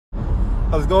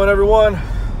How's it going, everyone?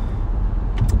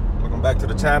 Welcome back to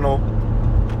the channel.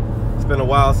 It's been a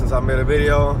while since I made a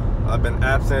video. I've been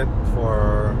absent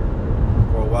for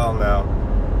a while now.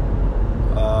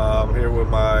 I'm here with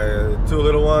my two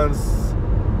little ones,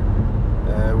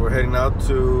 and we're heading out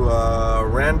to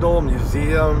Randall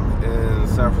Museum in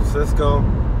San Francisco.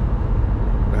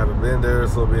 I haven't been there,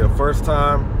 so it'll be a first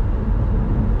time.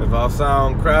 If I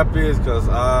sound crappy, it's because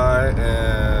I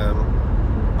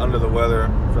am under the weather,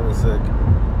 feeling sick.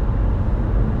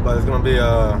 But it's gonna be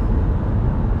a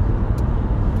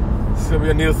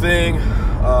new thing.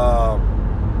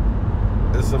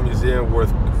 It's a museum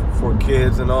for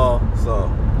kids and all, so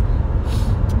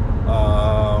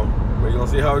we're gonna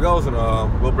see how it goes, and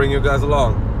we'll bring you guys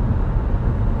along.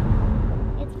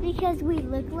 It's because we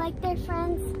look like their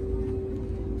friends.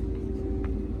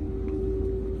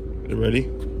 You ready?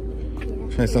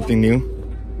 Yeah. Try something new?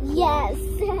 Yes!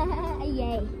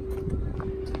 Yay.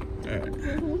 Alright,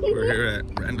 we're here at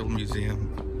Randall Museum.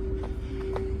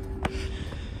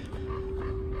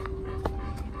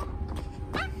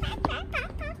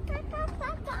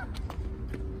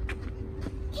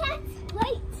 Cats,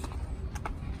 wait!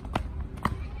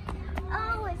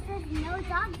 Oh, it says no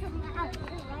dogs allowed.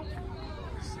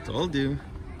 Told you.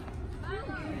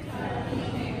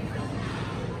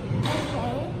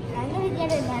 Okay, I'm gonna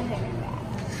get another wrap.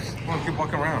 Come on, keep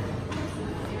walking around.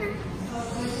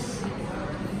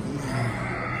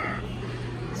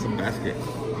 Some basket.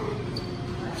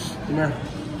 Come here.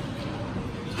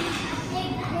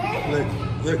 Look,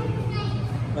 look.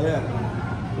 Oh yeah.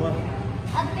 What?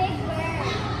 A big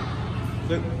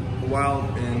bird. Look, wild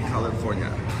in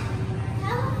California.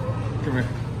 Come here.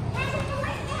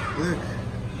 Look.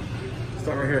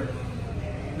 Start right here.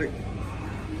 Look.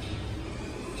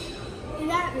 Is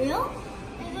that real?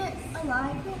 Is it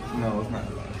alive? No, it's not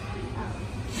alive.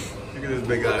 Look at this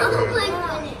big guy Oh over my here.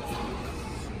 goodness.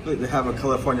 Look, they have a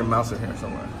California mouse in here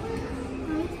somewhere.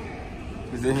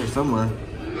 He's in here somewhere. I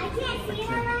can't see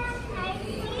her.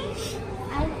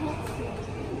 I can't see.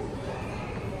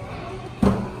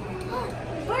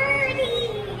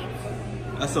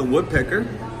 Birdie! That's a woodpecker.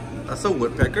 That's a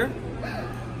woodpecker.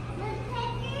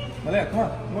 Malia, come on,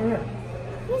 come over here.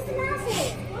 Who's the mouse?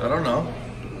 I don't know.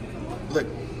 Look,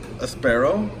 a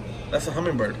sparrow. That's a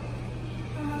hummingbird.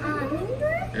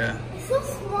 Hummingbird? Yeah. It's so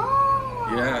small.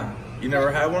 Yeah. You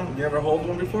never had one? You never hold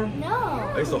one before? No.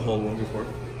 I used to hold one before.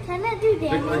 Can that do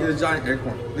damage? Look at the giant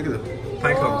acorn. Look at the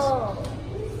pine cones. Whoa.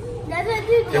 Does it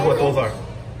do damage? Guess what those are?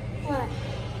 What?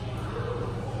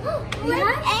 We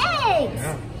have eggs.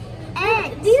 Yeah.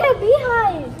 Eggs. These are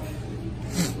beehives.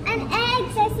 And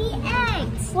eggs. I see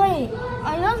eggs. Wait,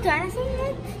 are those dinosaur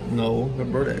eggs? No, they're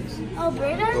bird eggs. Oh,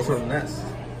 bird eggs? Those are the nests.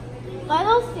 Are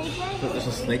those fake eggs? Look, there's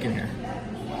a snake in here.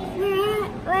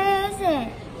 Where is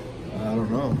it? I don't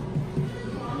know.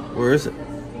 Where is it?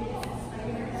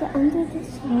 Is it under the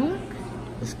snake?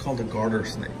 It's called a garter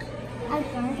snake. A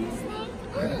garter snake?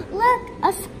 Look,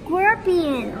 a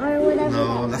scorpion or whatever.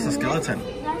 No, that's a skeleton.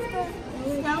 That's the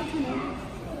skeleton.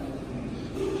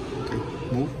 Okay,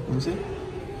 move. Let me see.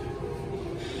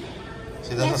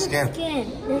 See, that's a skin.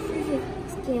 This is a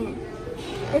skin.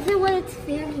 This is what it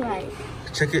feels like.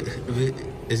 Check it.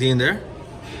 Is he in there?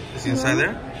 Is he inside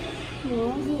there?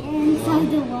 No, is he inside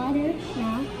the water?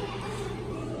 No.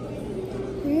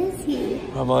 Where is he?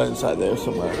 How about inside there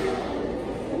somewhere?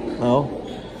 No?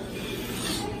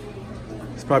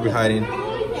 He's probably hiding.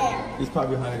 He's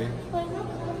probably hiding.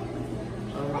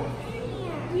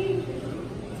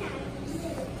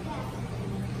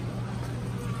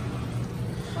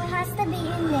 What has to be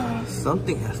in there?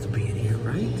 Something has to be in here,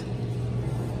 right?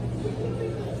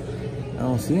 I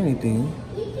don't see anything.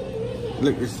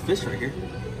 Look, there's fish right here.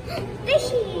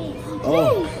 Fishy!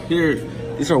 Oh, here.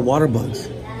 These are water bugs.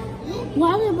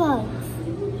 Water bugs.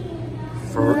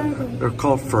 They're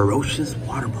called ferocious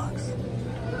water bugs.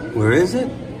 Where is it?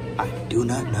 I do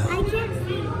not know. I can't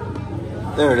see.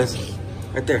 There it is.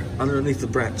 Right there, underneath the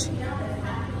branch.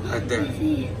 Right there.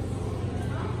 See it?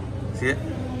 See it?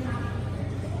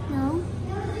 No.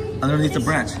 Underneath the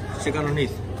branch. Check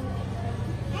underneath.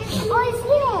 Oh, I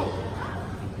see it.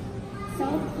 So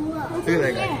cool. Look at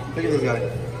that guy. Look at this guy.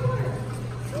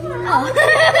 Oh.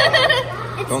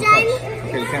 It's Don't trying touch.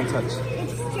 Okay, you can't touch.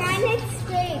 It's trying to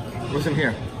escape. What's in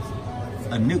here?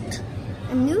 A newt.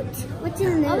 A newt? What's a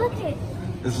newt? Oh, okay.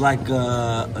 It's like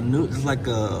a newt. It's like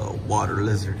a water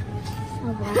lizard.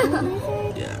 A water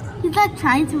lizard? Yeah. He's like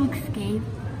trying to escape.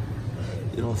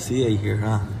 You don't see it here,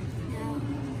 huh?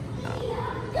 No.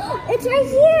 It's right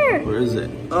here. Where is it?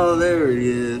 Oh, there it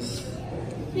is.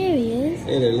 There he is.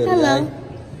 Hey there, little Hello. guy.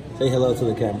 Say hello to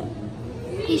the camera.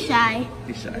 He's shy.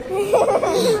 He's shy.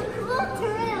 Look,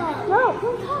 turn it on. No, come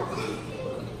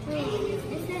Wait,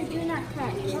 it says do not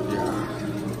touch.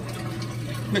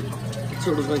 Look, the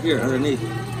turtle's right here underneath.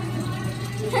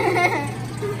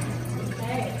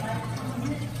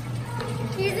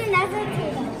 Here's another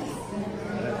turtle.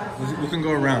 We can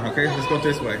go around, okay? Let's go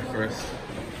this way first.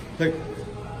 Look.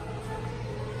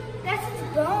 That's its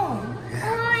bone. Oh,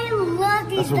 I love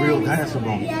these That's a real dinosaur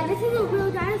bone. Yeah, this is a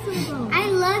real dinosaur bone. I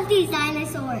love these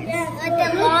dinosaurs. Yeah,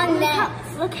 with the long neck.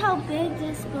 Look how big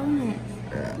this bone is.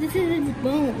 Yeah. This is its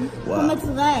bone from its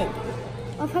leg.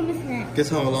 Or from its neck. Guess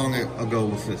how long ago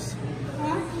was this?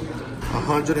 Huh?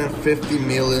 150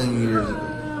 million years ago.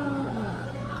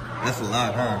 That's a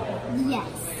lot, huh? Yes.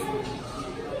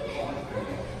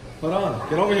 Hold on,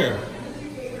 get over here.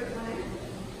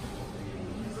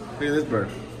 Look at this bird.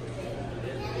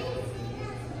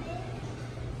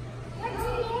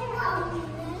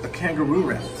 A kangaroo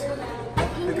rat.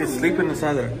 Look, it's sleeping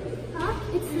inside there. Huh?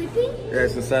 It's sleeping? Yeah,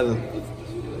 it's inside there.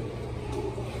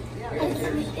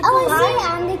 Oh, I see it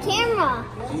on the camera.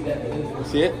 You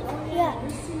see it? Yeah.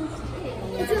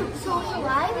 Is it so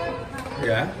alive?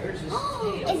 Yeah.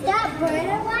 Is that bird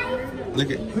alive?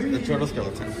 Look at the turtle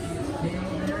skeleton.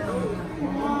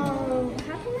 Whoa.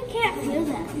 How come I can't feel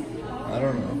that? I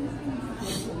don't know.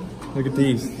 Look at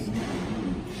these.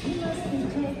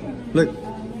 Look.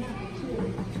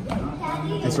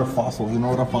 These are fossils. You know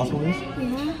what a fossil is?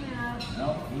 Yeah.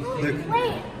 Look.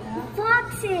 Wait,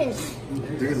 foxes.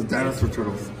 These are dinosaur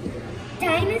turtles.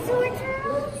 Dinosaur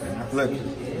turtles? Look.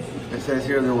 It says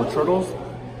here there were turtles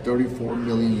 34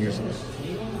 million years ago.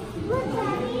 Look,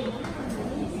 Daddy.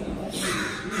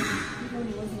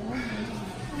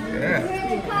 Yeah.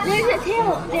 There's a tail.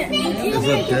 There's a tail. It's a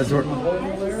desert.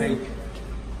 Hey.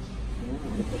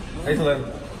 Hey, Selene.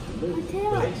 The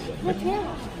tail. The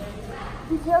tail.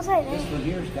 The tail's right there.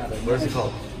 What is it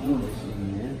called?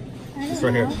 It's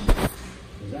right here.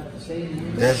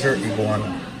 Desert iguana.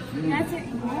 That's it.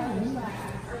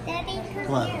 Daddy, come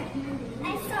What? here. I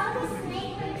saw the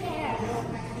snake right there.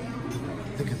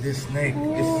 Look at this snake.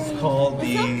 This is called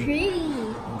It's so the pretty.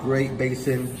 Great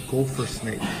Basin gopher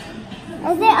snake.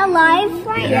 Is it alive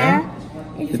right Yeah.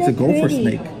 It's a gopher pretty.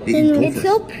 snake. They eat gophers. It's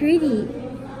so pretty.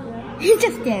 It's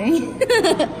just staring.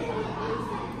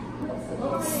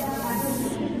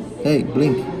 Hey,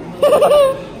 blink.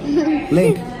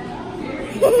 Blink.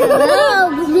 Oh,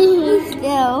 please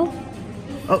still.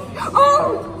 Oh, Oh!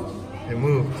 it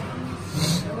moved.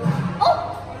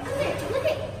 Oh! Look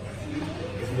at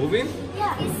It's moving?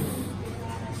 Yeah.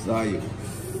 Saw you.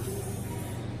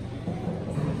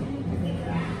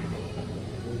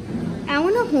 I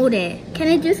want to hold it. Can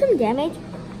I do some damage?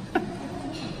 I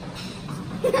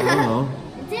don't know.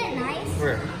 Is it nice?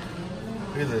 Where?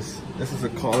 Look at this. This is a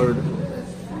collared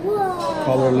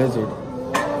Whoa. lizard.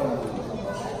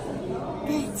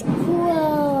 That's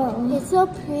cool. It's so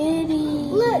pretty.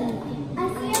 Look, I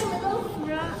see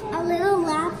a little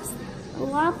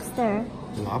lobster.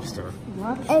 Lobster?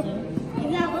 Is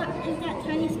that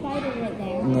tiny spider right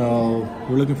there? No,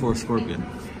 we're looking for a scorpion.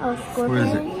 Oh, scorpion. Where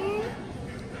is it?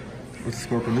 What's the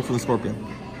scorpion? Look for the scorpion.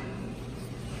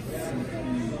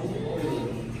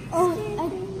 Oh,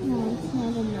 no, it's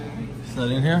not in there. It's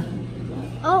not in here?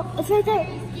 Oh, it's right there.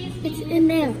 It's in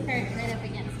there.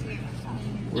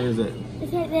 Where is it?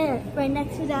 It's right there, right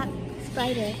next to that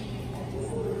spider.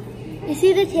 You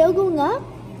see the tail going up?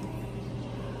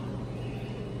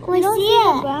 Oh, I see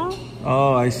it. Bro.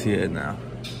 Oh, I see it now.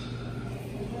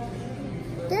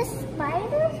 There's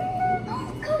spiders in there?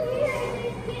 Oh, come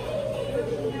here.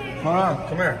 Hold on,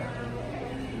 come here.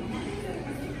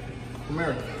 Come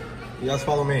here. You guys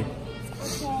follow me.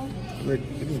 Okay. Look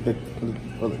at this big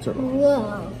other turtle.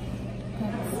 Whoa.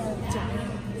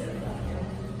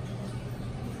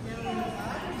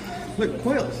 Look,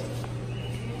 quails.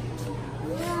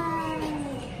 Wow.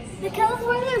 The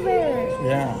California bird.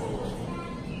 Yeah.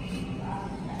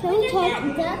 Can we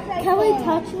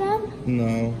touch them?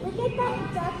 No. Look at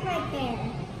that duck right there.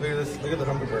 Look at this. Look at the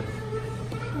hummingbird.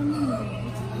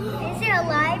 Is it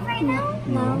alive right now?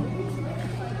 No.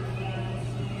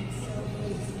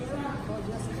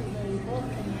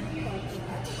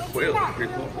 Quail.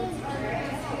 Pretty cool.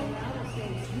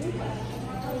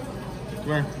 Come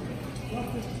here.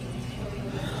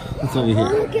 What's over Oh, here?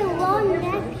 look at long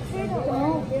neck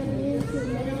turtle.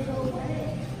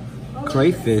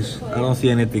 Crayfish. I don't see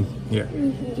anything here.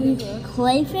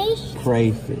 Clayfish?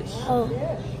 Crayfish. Oh.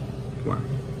 Come on.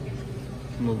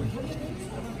 It's moving.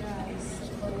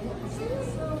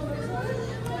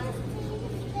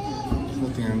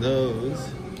 Looking at those.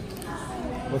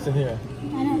 What's in here?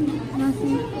 I don't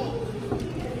see.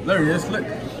 There he is. Look.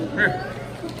 Here.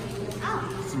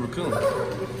 It's a raccoon.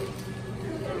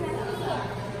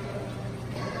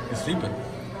 He's sleeping.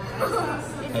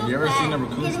 Have you ever seen a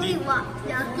raccoon sleep?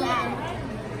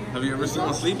 Have you ever seen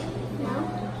one sleep? No.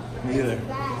 Me either.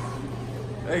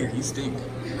 Hey, he stink.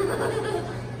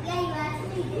 Yeah, you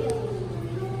actually do.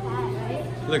 Right?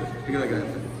 Look at that guy.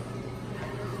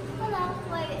 Hello.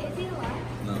 Wait, is he alive?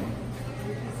 No.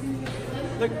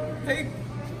 Look, hey.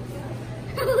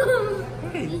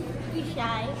 He's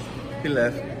shy. He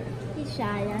left. He's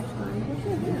shy, that's fine.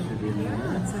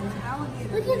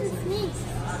 Look at the snakes.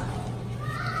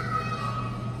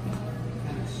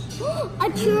 A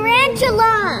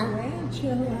tarantula!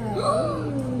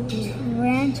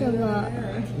 Tarantula.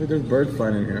 Look, there's birds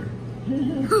flying in here.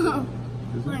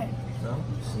 Where? No?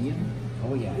 See him?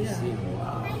 Oh yeah, I see him.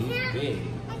 Wow, he's big.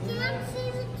 I can't see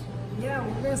the... Yeah,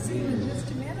 we're going to see him in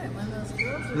just a minute when those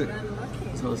girls are Look. done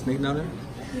looking. So a snake down there?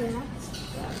 Yeah.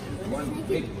 One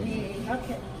big one.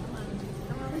 Okay.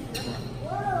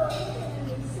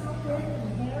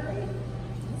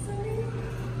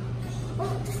 Oh,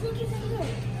 the snake is right here.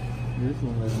 There's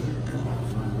one right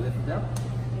Lift up.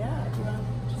 Yeah, well,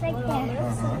 It's right there.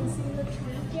 Uh-huh. see the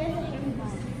tree. There's a hairy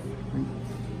one.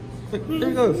 Look, there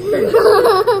he goes. Hey.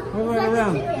 Move right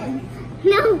around.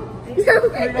 No, come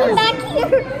back here.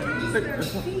 Look,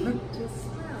 there's one. Look.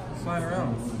 It's flying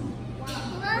around.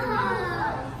 Whoa.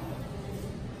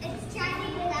 It's trying to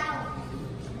get out.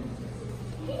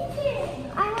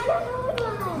 I want to hold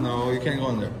one. No, you can't go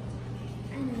in there.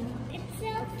 It's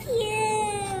so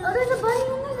cute. Oh, there's a bunny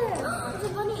under there. There's a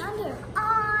bunny under. I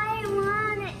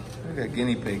want it. Look at a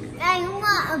guinea pig. I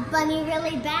want a bunny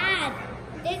really bad.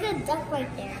 There's a duck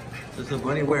right there. There's a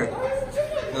bunny where? Oh, there's a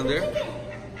chicken. Down there?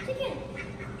 Chicken.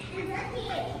 And Ducky.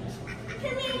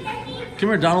 Come here, Ducky. Come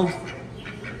here, Donald.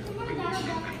 Come on, Donald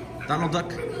Duck. Donald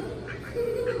Duck.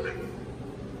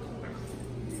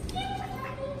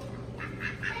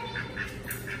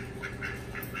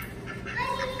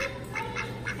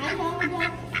 Hi, Donald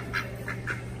Duck.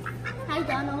 Hi,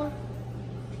 Donald.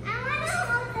 I want to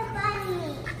hold the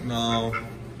bunny. No.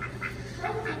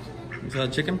 You saw a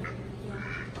chicken?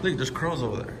 Look, there's crows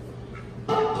over there.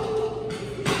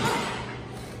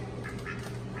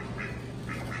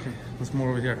 Okay, let's move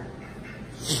over here.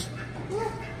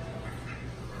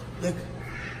 Look.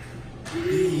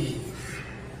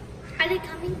 Are they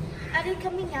coming? Are they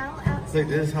coming out outside? Look,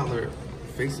 this is how their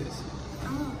faces.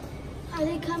 Oh. Are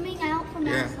they coming out from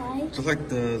Yeah. outside? Just like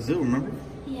the zoo, remember?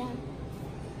 Yeah.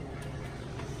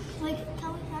 Like,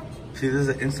 can we touch? See, this is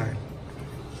the inside.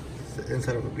 It's the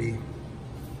inside of a bee.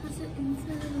 What's the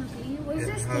inside of the bee? Where's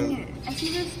Yeah, the stinger? I see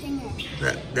the stinger.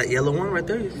 That yellow one right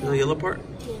there? You see the yellow part?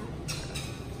 Yeah.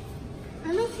 I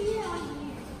don't see it on here.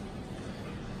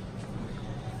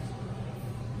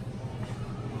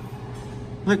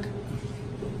 Look.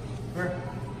 Where?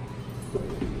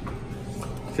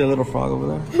 See a little frog over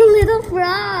there? Little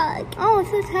frog. Oh, it's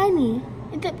so tiny.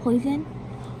 Is it poison?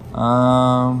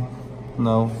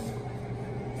 No.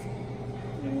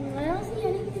 I don't see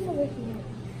anything over here.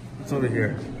 What's over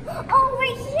here? Oh,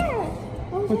 right here.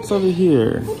 What's over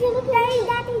here? Look here, look here.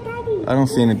 Daddy. I don't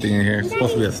see anything in here. It's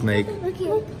supposed to be a snake. Look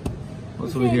here.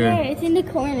 What's It's over right here? there. It's in the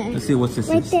corner. Let's see what this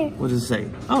Right is. there. What does it say?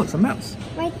 Oh, it's a mouse.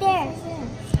 Right there.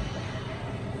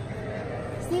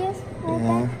 See us? Right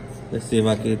Yeah. Let's see if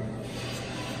I could.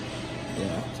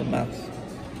 Yeah, it's a mouse.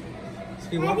 Let's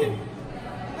keep there. walking.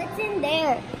 What's in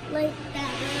there? Like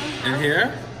that little In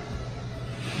here?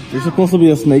 There's supposed to be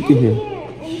a snake in here.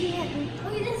 In here.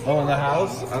 Oh, in the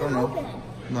house? I don't know. Open.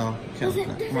 No, can't. There's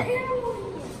Come an on.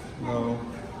 animal. No.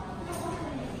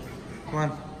 Come on.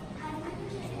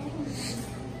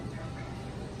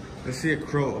 Let's see a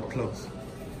crow up close.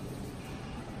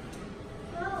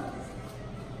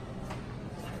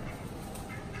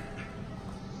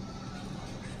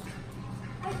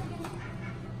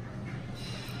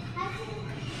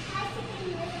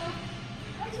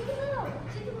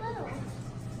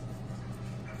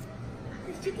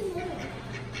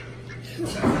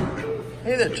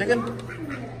 Hey there, chicken.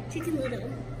 Chicken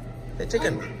little. Hey,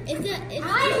 chicken.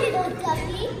 Hi, little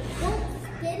ducky. Don't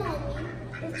spin on me.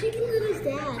 It's Chicken Little's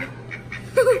dad.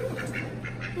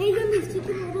 Hey, look, it's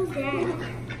Chicken Little's dad.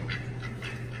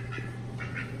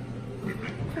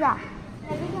 Yeah.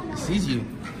 Sees you.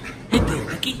 Hey there,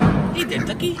 ducky. Hey there,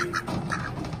 ducky.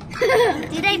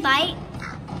 Do they bite?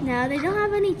 No, they don't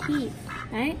have any teeth,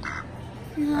 right?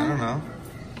 I don't know.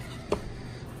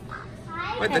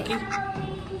 Hi, ducky.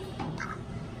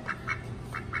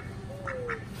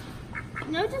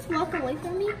 No, just walk away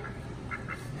from me.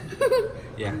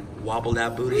 Yeah, wobble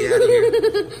that booty out of here.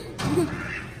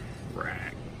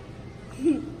 Rag.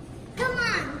 Come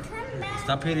on, come back.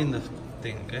 Stop hitting the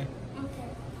thing, okay? Okay.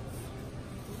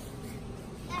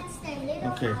 That's their little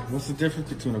Okay, what's the difference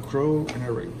between a crow and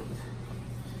a raven?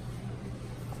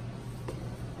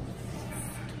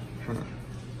 Hold on.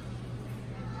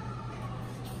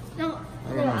 No. I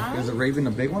don't know. Is a raven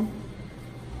a big one?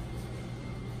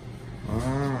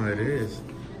 Ah, it is.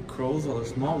 Crows are the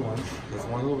small ones. There's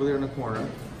one over there in the corner.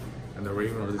 And the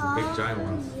raven are these big giant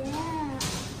ones. Yeah.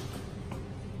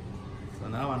 So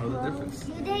now I know the difference.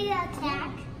 Do they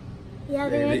attack? Yeah,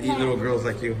 They eat little girls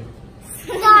like you.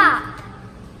 Stop!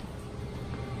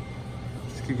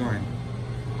 Let's keep going.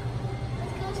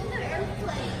 Let's go to the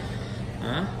airplane.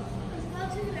 Huh?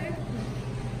 Let's go to the airplane.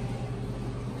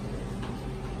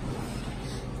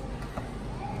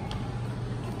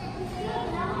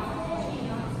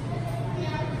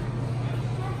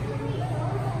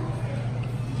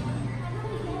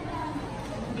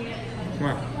 Come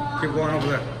on, keep going over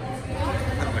there.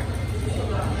 That way.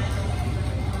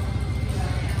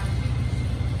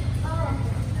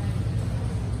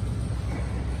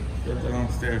 Get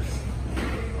downstairs.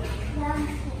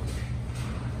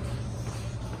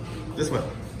 This way.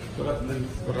 Go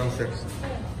downstairs.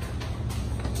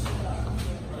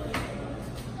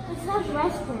 It's not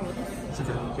restrooms. It's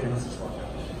okay. Okay, let's just walk.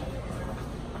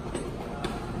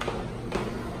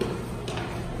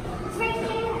 It's right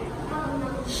there. Oh, no.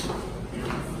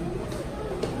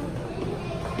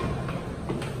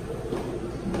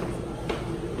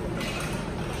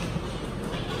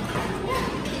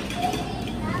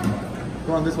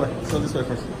 Go on this way. So this way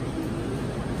first.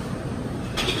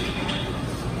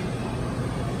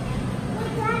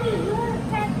 Look, Daddy,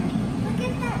 look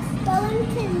at that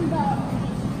skeleton bow.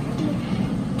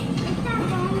 Look at that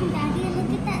bone, Daddy.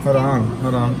 Look at that.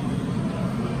 Hold on.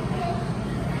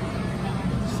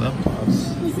 What's up, Pops?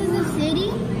 This is a city?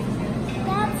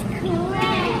 That's cool.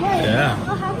 Yeah.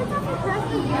 Oh, how did that happen?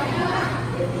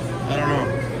 I don't know.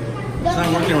 It's not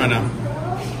working right now.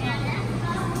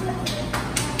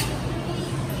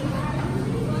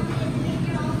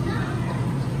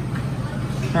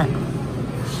 Huh.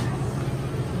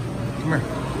 Come here.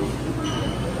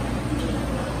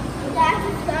 That's a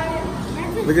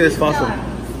star. Look at this fossil.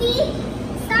 See?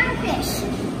 Starfish.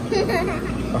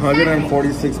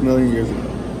 146 million years ago.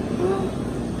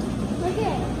 Look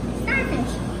at it.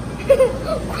 Starfish.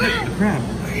 Crab.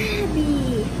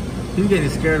 Crabby. He's getting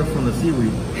scared from the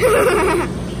seaweed.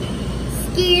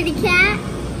 Scaredy cat.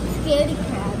 Scaredy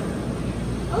crab.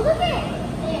 Oh, look at it.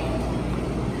 There.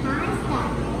 Hi,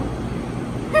 Starfish.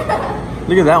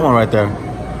 Look at that one right there.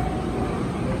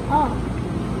 Oh.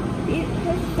 His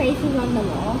face is on the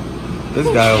wall. This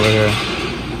guy over here.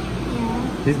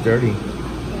 Yeah. He's dirty. Look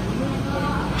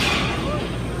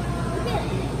at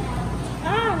it.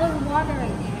 Ah, there's water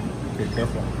right there. Okay,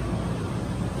 careful.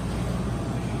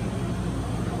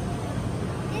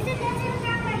 There's a desert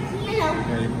crab right here. Hello.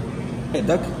 Hey,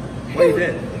 duck. Why you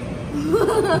dead?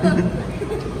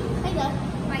 Hey, Doug.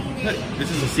 Why you there? This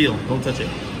is a seal. Don't touch it.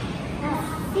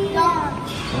 Don't.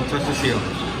 Don't touch the seal.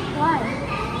 Why?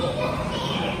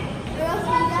 Girls, we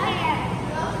got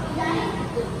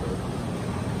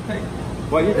Hey,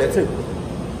 why you dead too?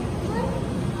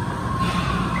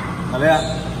 Alea.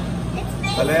 It's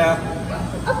nice. Alea.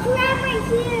 A crab right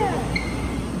here.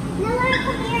 No, look,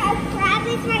 come here. A crab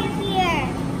is right here.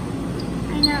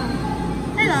 I know.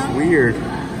 Hello. Weird. I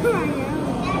know.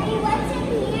 Daddy, what's in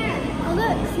here? Oh,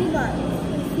 look, sea bug.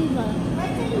 Sea bug.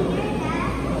 What's in here,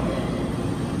 Dad?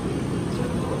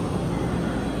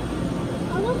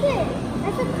 Oh, look it.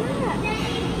 That's a crab.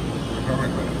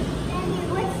 Daddy,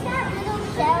 what's that little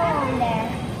shell on there?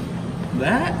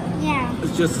 That? Yeah.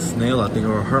 It's just a snail, I think,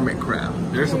 or a hermit crab.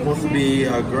 There's supposed to be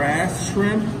a grass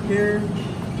shrimp here.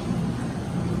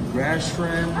 Grass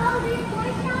shrimp. Oh, there's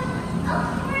more stuff. Oh,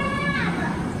 crab!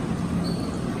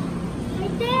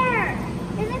 Right there.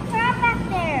 There's a crab back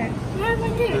there. Yeah,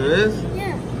 right there. There is?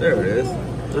 Yeah. There it is.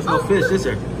 There's no fish, is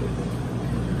there?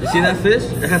 You see that fish?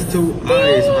 It has two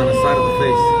eyes on the side of the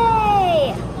face.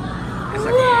 It's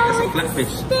like it's a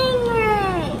flatfish.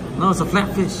 Stingray. No, it's a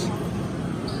flatfish.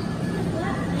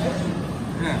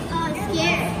 Yeah. Oh, it's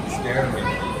scared. Scared me.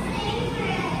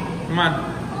 Come on.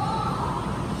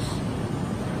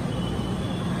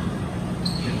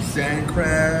 Sand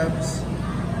crabs,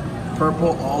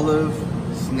 purple olive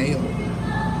snail,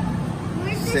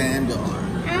 Where's the, sand dollar.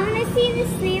 I want to see the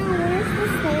snail. Where's the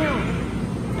snail?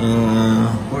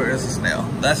 Where is the snail?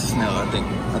 That's a snail, I think.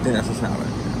 I think that's a snail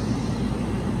right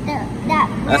there.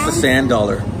 That's the sand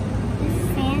dollar. The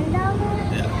sand dollar?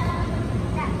 Yeah.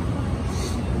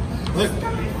 Look,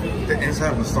 the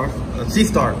inside of the star, sea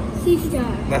star. Sea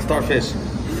star. That's starfish.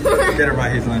 Get it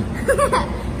right, Hazelin.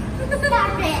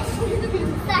 Starfish.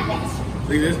 Starfish.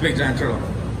 Look at this big giant turtle.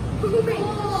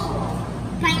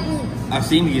 Fight me. I've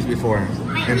seen these before.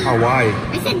 In Hawaii.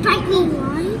 I said bite me.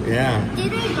 Yeah.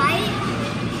 Did they bite?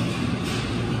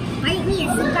 Bite me.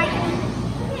 I said bite me.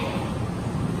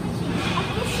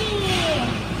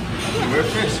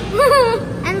 Where's fish?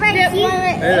 And right here.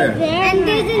 There. And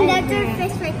there's another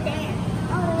fish right there.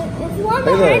 There's one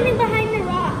behind me behind the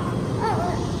rock.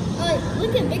 Oh,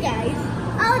 look at big eyes.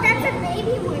 Oh, that's a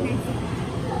baby one, I think.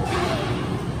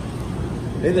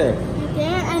 Hey there. Right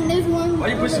there, and there's one. Why are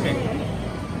you pushing me?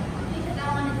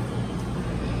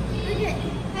 Look at,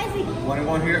 Want to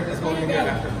go in here? Let's go in here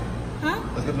after. huh?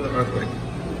 Let's go to the earthquake.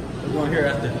 Let's go in here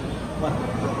after. Come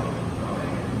on.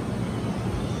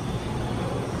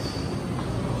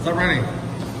 Stop running.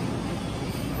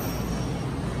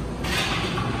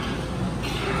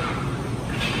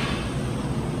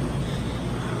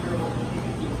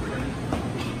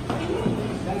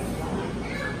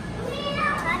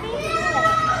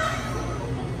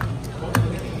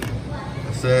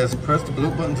 It says press the blue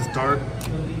button to start.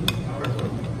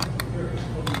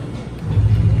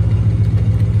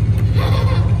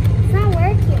 It's not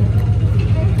working.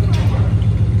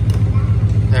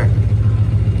 There.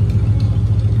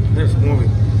 There's moving.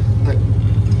 Look.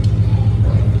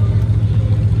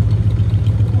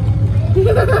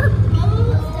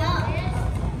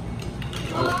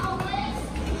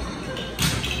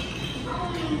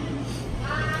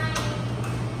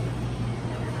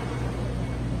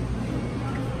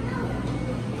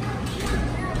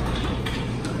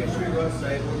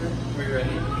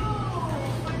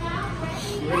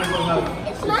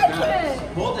 It's my turn.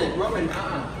 Hold it, Roman.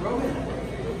 Roman.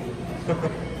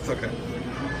 It's okay.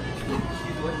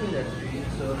 She's working there for you,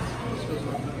 so this goes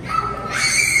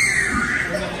on.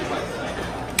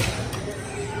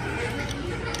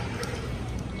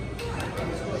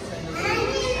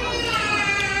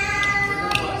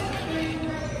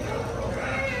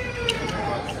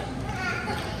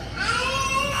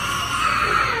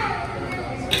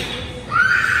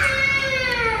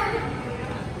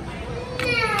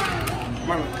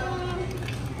 Come on.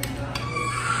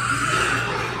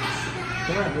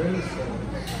 Come on, Bruce.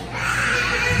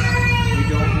 We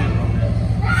don't have romance.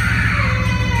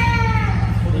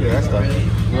 Look at that stuff.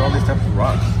 Look at all these types of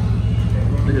rocks.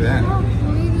 Look at that.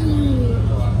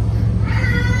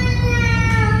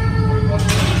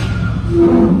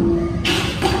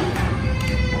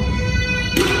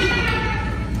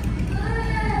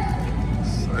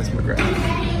 Seismograph.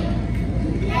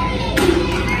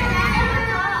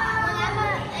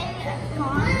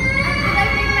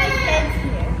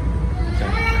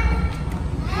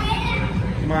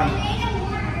 Come on.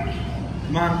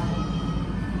 Come on.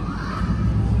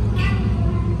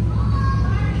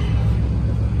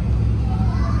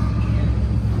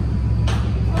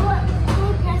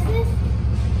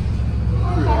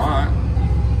 If you want.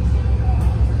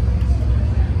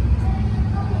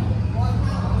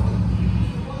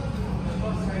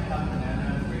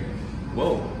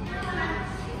 Whoa.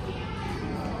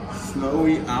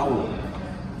 Snowy owl.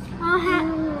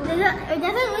 It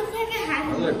doesn't look like it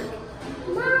has. Oh, look.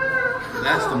 Mom.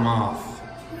 That's the moth.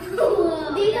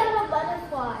 These are the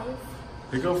butterflies.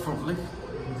 They go from, look,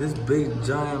 this big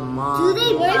giant moth. Do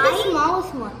they? Where's the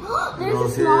smallest one? There's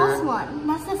Goes the smallest here. one.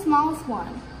 That's the smallest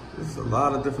one. There's a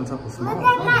lot of different types of small Look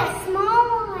at that small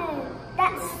one.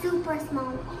 That's super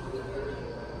small.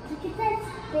 Look at that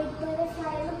big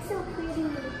butterfly. It looks so pretty.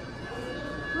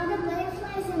 All the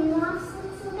butterflies and moths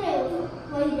look so cute.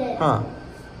 What is it? Huh.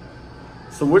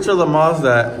 So which are the moths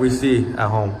that we see at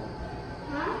home?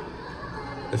 Huh?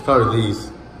 It's probably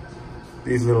these.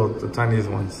 These little, the tiniest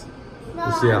ones. No,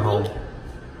 We see I at home. think-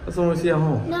 That's the one we see at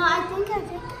home. No, I think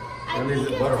And it's these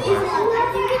these are ones. butterflies.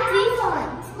 I think it's these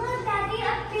ones. Look, Daddy,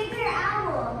 a bigger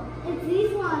owl. It's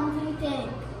these ones, I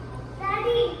think.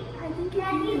 Daddy, I think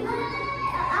Daddy, look,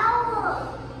 an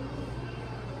owl.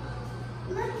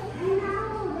 Look, an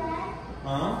owl, Dad.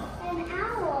 Huh? An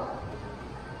owl.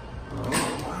 Oh,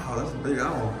 wow, that's a big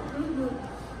owl.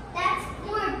 That's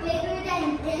more bigger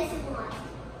than this one.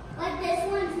 Like this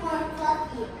one's more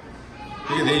fluffy.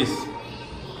 Look at these.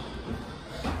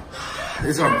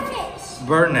 These are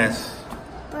bird nests.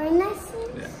 Bird nest?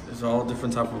 Yeah, these are all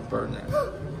different type of bird nests.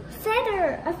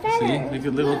 Feather, a feather. See? Look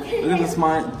at look at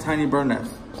this tiny bird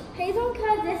nest. Hazel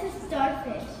calls this a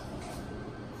starfish.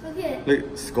 Look at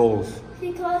Look, skulls.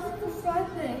 He calls it the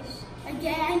starfish.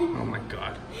 Again. Oh my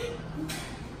god.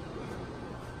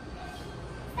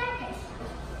 Starfish.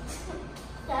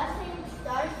 Starfish.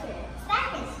 Starfish.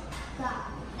 Starfish.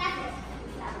 Starfish.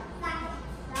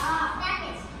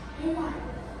 Starfish.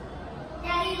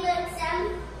 Daddy, look,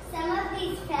 some of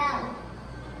these fell.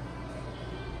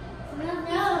 No,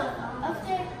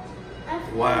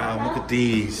 after Wow, look at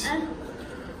these.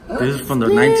 This is from the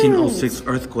 1906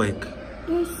 earthquake.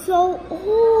 They're so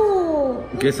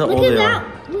old. Guess how old they are.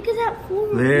 Look at that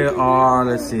floor. They are,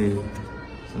 let's see,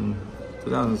 in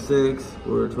 2006,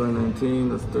 we're 2019,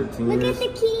 that's 13 Look years.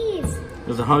 at the keys.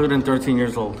 It's 113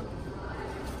 years old.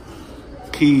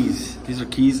 Keys. These are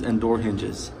keys and door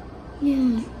hinges.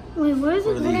 Yeah. Wait, what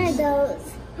are these?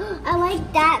 those? I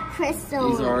like that crystal.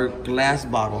 These are glass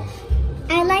bottles.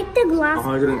 I like the glass.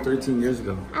 113 years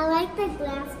ago. I like the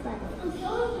glass bottle.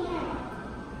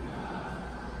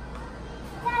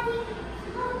 Daddy,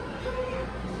 come here.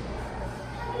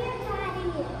 Come here,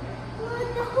 Daddy. Look,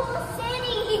 the whole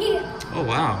city. Oh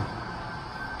wow.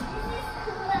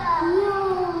 No.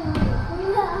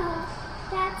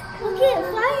 That's cool. Look at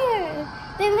fire.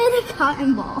 They made a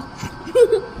cotton ball.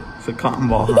 It's a cotton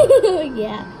ball, huh?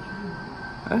 Yeah.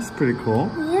 That's pretty cool.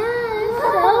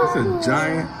 Yeah. It's a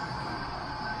giant.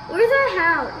 Where's our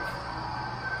house?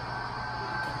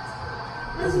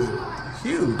 This is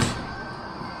huge.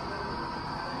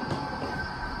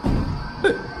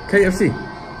 Look, KFC.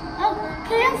 Oh,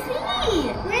 KFC.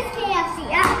 Where's KFC?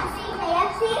 I want to see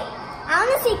KFC. I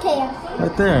want to see KFC.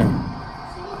 Right there.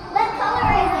 What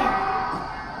color is it?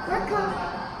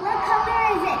 What color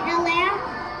is it? The lamb?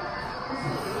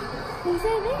 Who's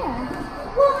that there?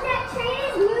 Whoa, that train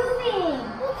is moving.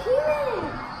 Look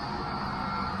here.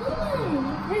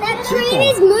 That train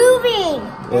is moving.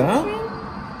 Yeah?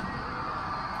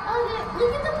 Oh,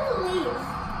 look at the police.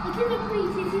 Look at the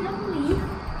police. You see the police?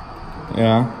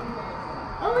 Yeah.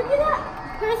 Oh, look at that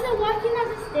person walking up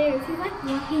the stairs. He's like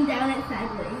walking down it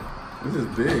sideways. This is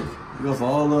big. It goes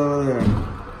all over there.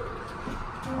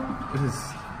 This is,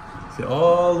 see,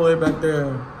 all the way back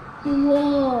there.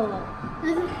 Whoa.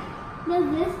 Does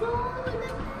this go all the way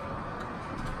back?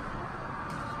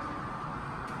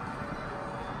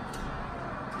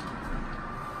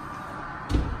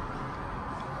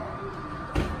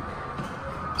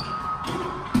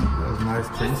 Nice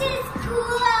This place. is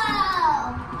cool.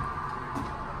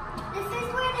 This is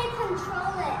where they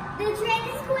control it. The train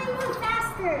is going to go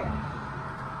faster.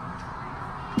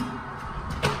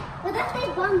 What if they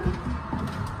bump?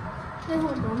 They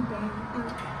won't bump them.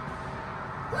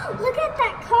 Look at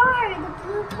that car, the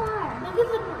blue car. Look at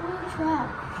the blue truck.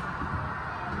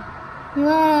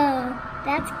 Whoa,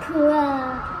 that's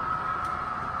cool.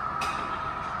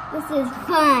 This is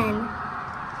fun.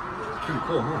 Pretty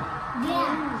cool, huh?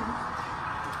 Yeah.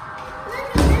 Look,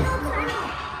 a little tunnel.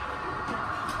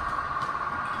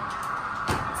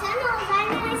 Tunnels, I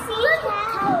want to see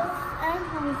cows.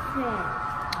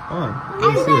 Oh, I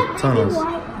see the tunnels.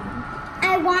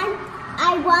 I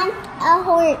want a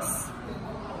horse.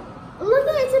 Look,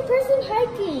 it's a person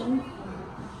hiking.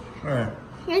 Where?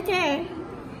 Right there.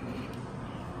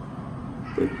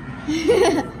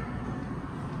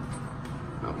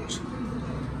 Ouch.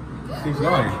 Keep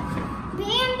going.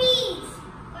 Bambies.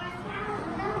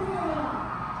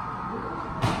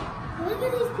 Look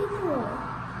at these people.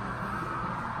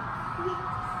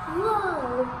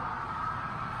 Whoa.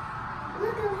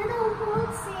 Look, a little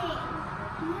horse thing.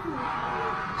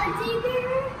 A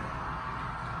deer.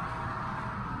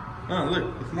 Oh, look,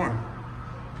 it's more.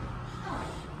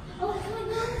 Oh my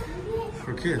God.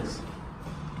 For kids.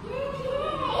 Yay.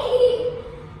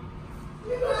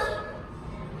 Look at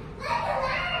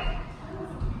that.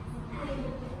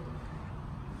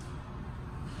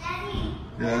 Daddy.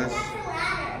 Yes. That's a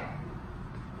ladder.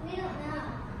 We don't know.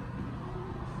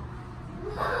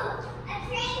 Whoa, a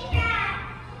train track.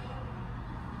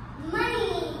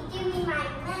 Money. Give me my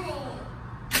money.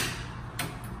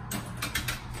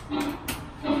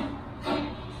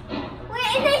 Where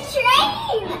is the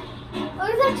train?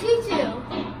 Where's that choo-choo?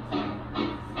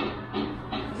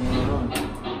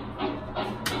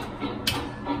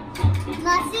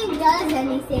 Nothing does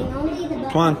anything, only the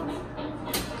bus. Come on.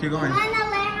 Keep going. Come on,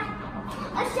 Alea.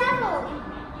 A shuttle.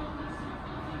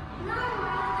 No, I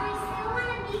still want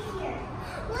to be here.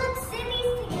 Look, cities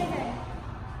together.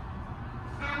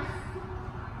 Ow.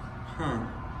 Huh.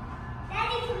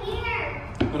 Daddy, come here.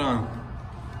 Hold on.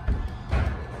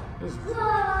 This,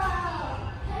 Whoa.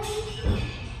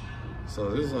 so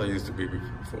this is how it used to be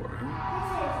before, huh?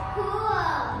 This is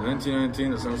cool. In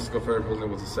 1919, the San Francisco Ferry Building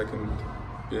was the second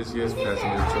busiest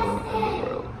passenger terminal in the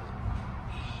world.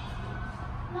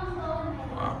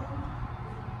 Wow.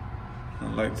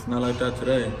 It's not like that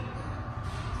today.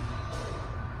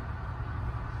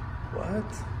 What?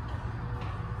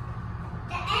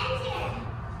 The engine.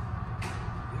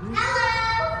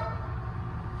 Hello.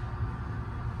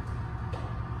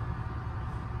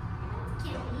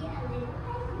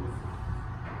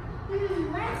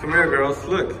 Come here, girls.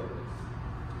 Look.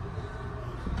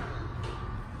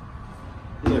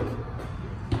 Look.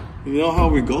 You You know how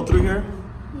we go through here?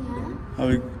 Yeah. How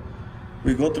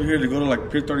we go through here to go to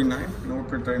like Pier 39? You know where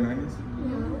Pier 39 is?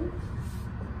 No.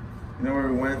 You know where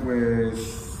we went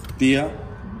with Tia?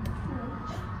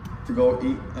 To go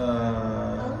eat,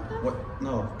 what?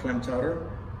 No, clam chowder.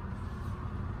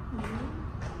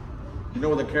 You know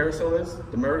where the carousel is?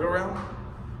 The merry-go-round?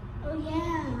 Oh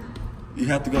yeah. You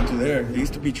have to go to there. There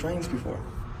used to be trains before.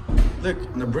 Look,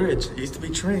 on the bridge, there used to be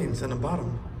trains on the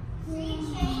bottom.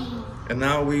 And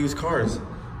now we use cars.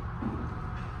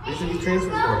 There used to be trains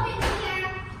before.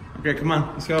 Okay, come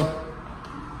on, let's go.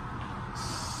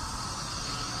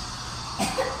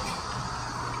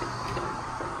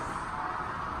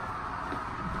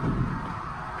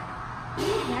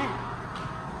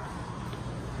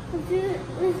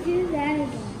 Let's do that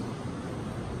again.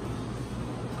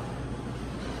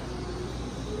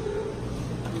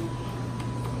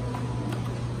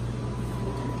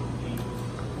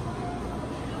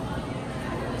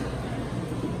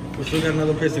 We still got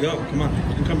another place to go. Come on,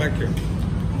 you can come back here.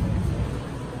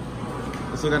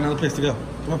 We still got another place to go.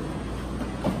 Come on.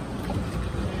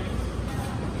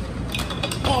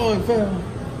 Oh, it fell.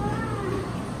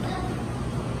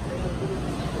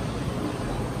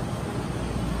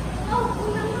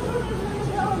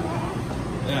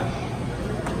 Yeah.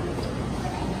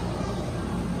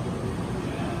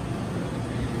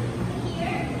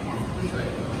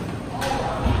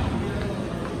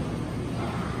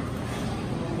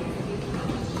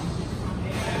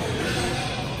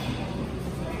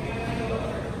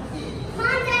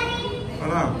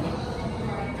 Hold on.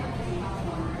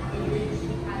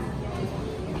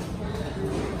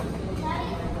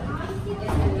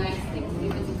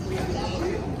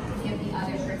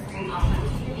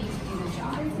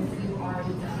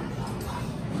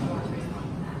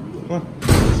 Come on.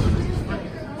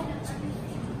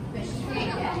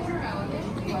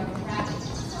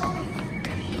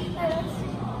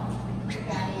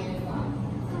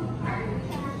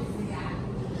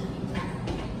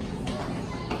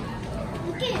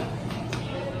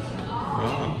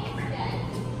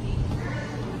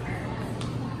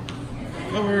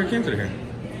 Oh, we already came through here.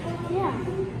 Yeah.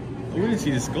 Oh, we didn't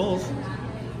see the skulls.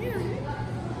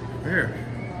 Here.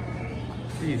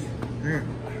 Jeez. Here.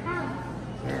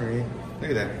 Sorry. Look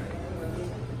at that.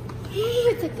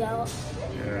 It's a goat.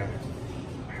 Yeah.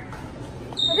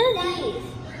 What are these?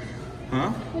 Huh?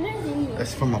 What are these?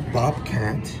 That's from a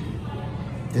bobcat.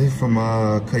 This is from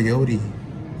a coyote.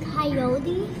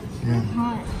 Coyote? Yeah.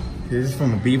 What? This is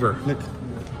from a beaver. Look.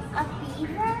 A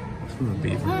beaver? It's from a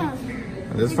beaver. Oh.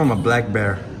 This is from a black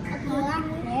bear. A black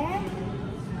bear?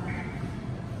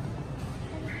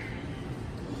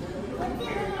 What's in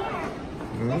here?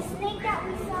 The snake that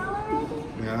we saw already?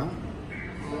 Yeah.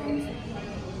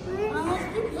 Let's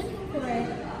keep looking for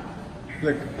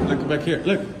it. Look back here.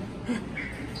 Look.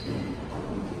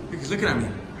 He's looking at me.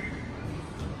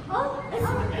 Oh, it's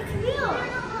real.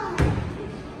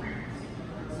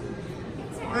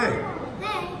 Hey.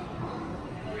 Hey.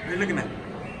 What are you looking at?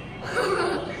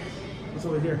 What's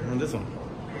over here on this one?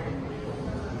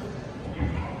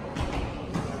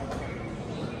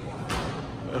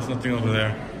 There's nothing over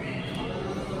there.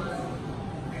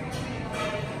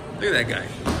 Look at that guy.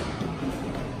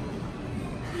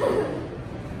 Hello.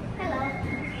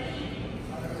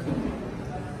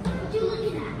 What you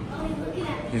looking at? Oh, he's looking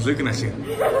at me. He's looking at you.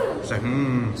 It's like,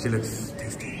 she looks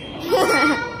tasty.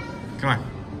 Come on,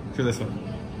 do this one.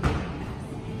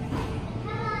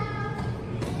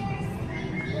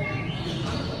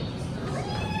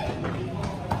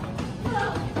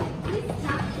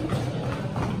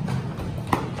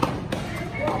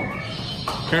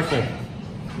 Careful.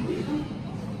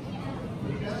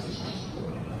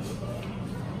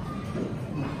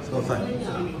 Let's go outside.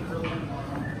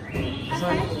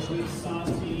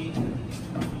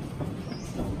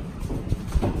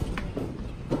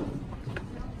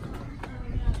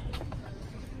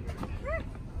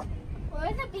 Where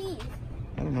are the bees?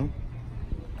 I don't know.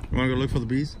 You want to go look for the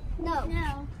bees? No.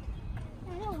 No.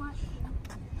 I don't want to.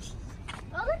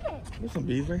 Oh, look it. There's some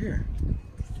bees right here.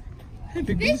 Hey,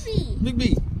 big Big bees. bee. Big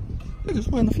bee. Look, there's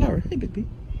one in the flower. Hey, big bee.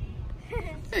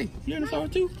 Hey, you're in the flower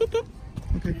too? Boop, boop.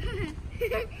 Okay.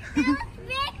 Big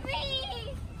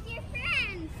bee! Your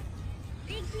friends!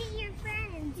 Big bee, your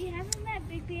friends. You haven't met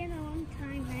Big Bee in a long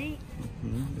time, right?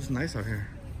 It's nice out here.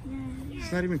 Yeah.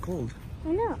 It's not even cold.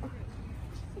 I know.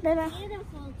 They're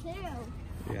beautiful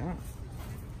too. Yeah.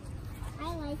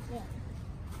 I like it.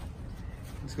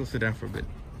 Let's go sit down for a bit.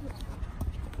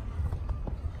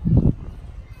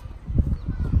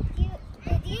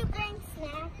 Did you bring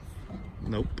snacks?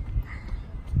 Nope.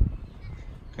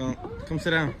 Come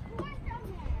sit down.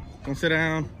 Come sit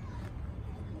down.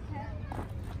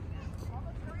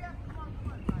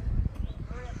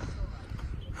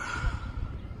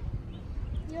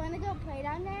 You want to go play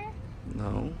down there?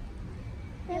 No.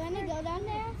 You want to go down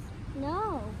there?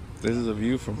 No. This is a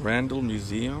view from Randall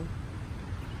Museum.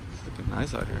 It's looking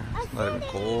nice out here. It's not even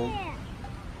cold.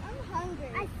 I'm hungry.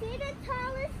 I see the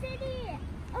tallest city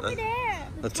over there.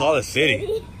 The tallest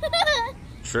city?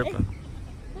 Tripping.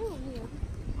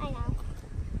 I know.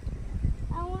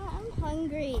 I'm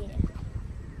hungry.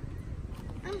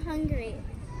 I'm hungry.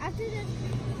 After this.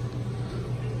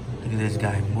 Look at this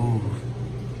guy move.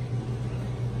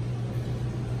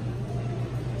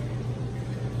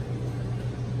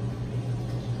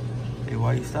 Hey,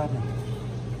 why are you stopping?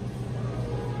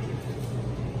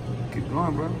 Keep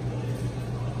going, bro.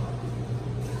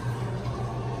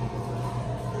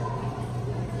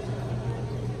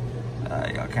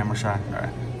 You got camera shy. All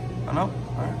right. Oh, no. All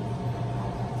right.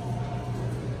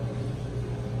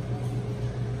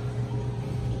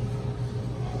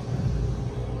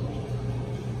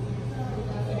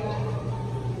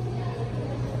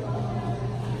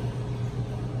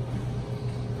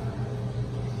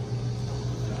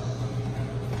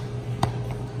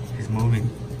 He's moving.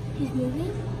 He's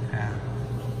moving? Yeah.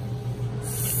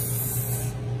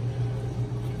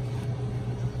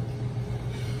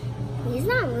 He's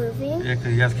not moving. Yeah,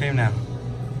 because you guys came now.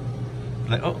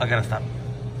 Like, oh, I gotta stop.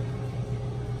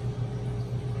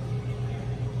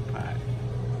 Alright.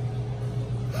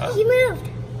 He moved.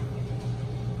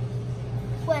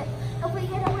 What? Oh, wait,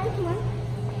 get away. Come on.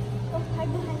 Go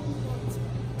hide behind these ones.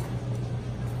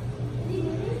 Is he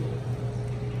moving?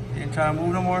 He ain't trying to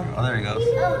move no more? Oh, there he goes. Oh,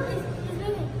 he's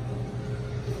moving.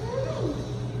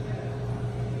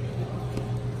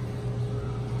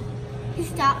 He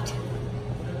stopped.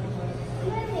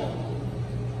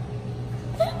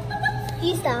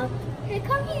 He stopped. Here,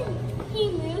 come here.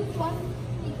 He moved once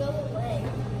he goes away.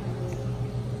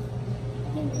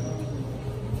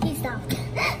 He stopped.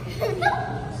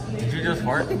 Did you just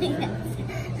fart?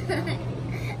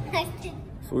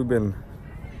 So we've been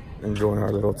enjoying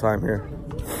our little time here.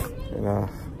 And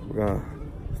we're gonna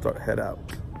start head out.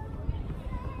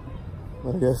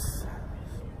 I guess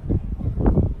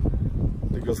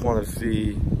they just wanted to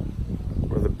see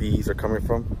where the bees are coming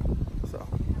from. So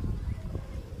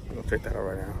I'm gonna check that out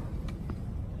right now.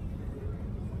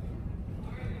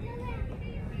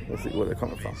 Let's see where they're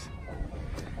coming from.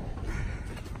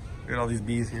 Look at all these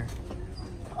bees here.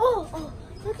 Oh,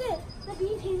 look at the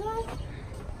bees he's on.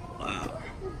 Wow.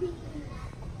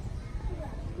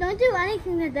 Don't do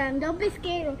anything to them. Don't be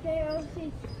scared, okay? Or else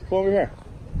they... Come over here.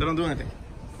 They don't do anything.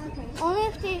 Okay.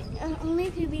 Only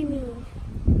if you be mean.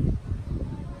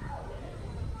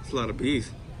 It's a lot of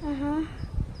bees. Uh-huh.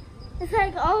 It's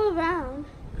like all around.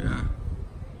 Yeah.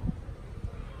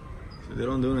 So they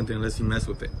don't do anything unless you mess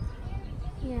with it.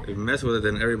 Yeah. If you mess with it,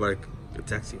 then everybody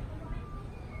attacks you.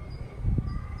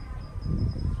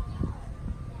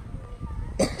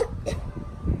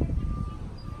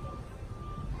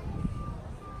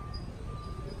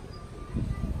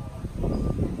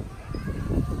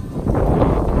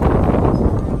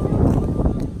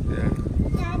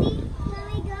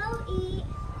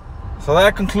 So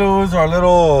that concludes our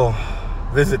little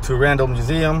visit to Randall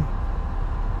Museum.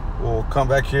 We'll come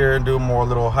back here and do more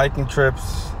little hiking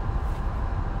trips.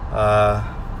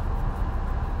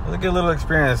 We'll get a little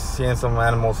experience seeing some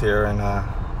animals here, and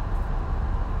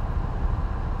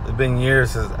it's been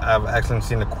years since I've actually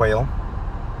seen a quail.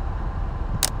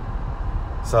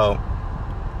 So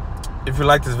if you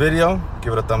like this video,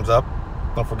 give it a thumbs up.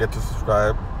 Don't forget to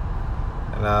subscribe,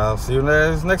 and I'll see you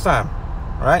next time.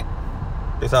 All right,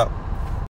 peace out.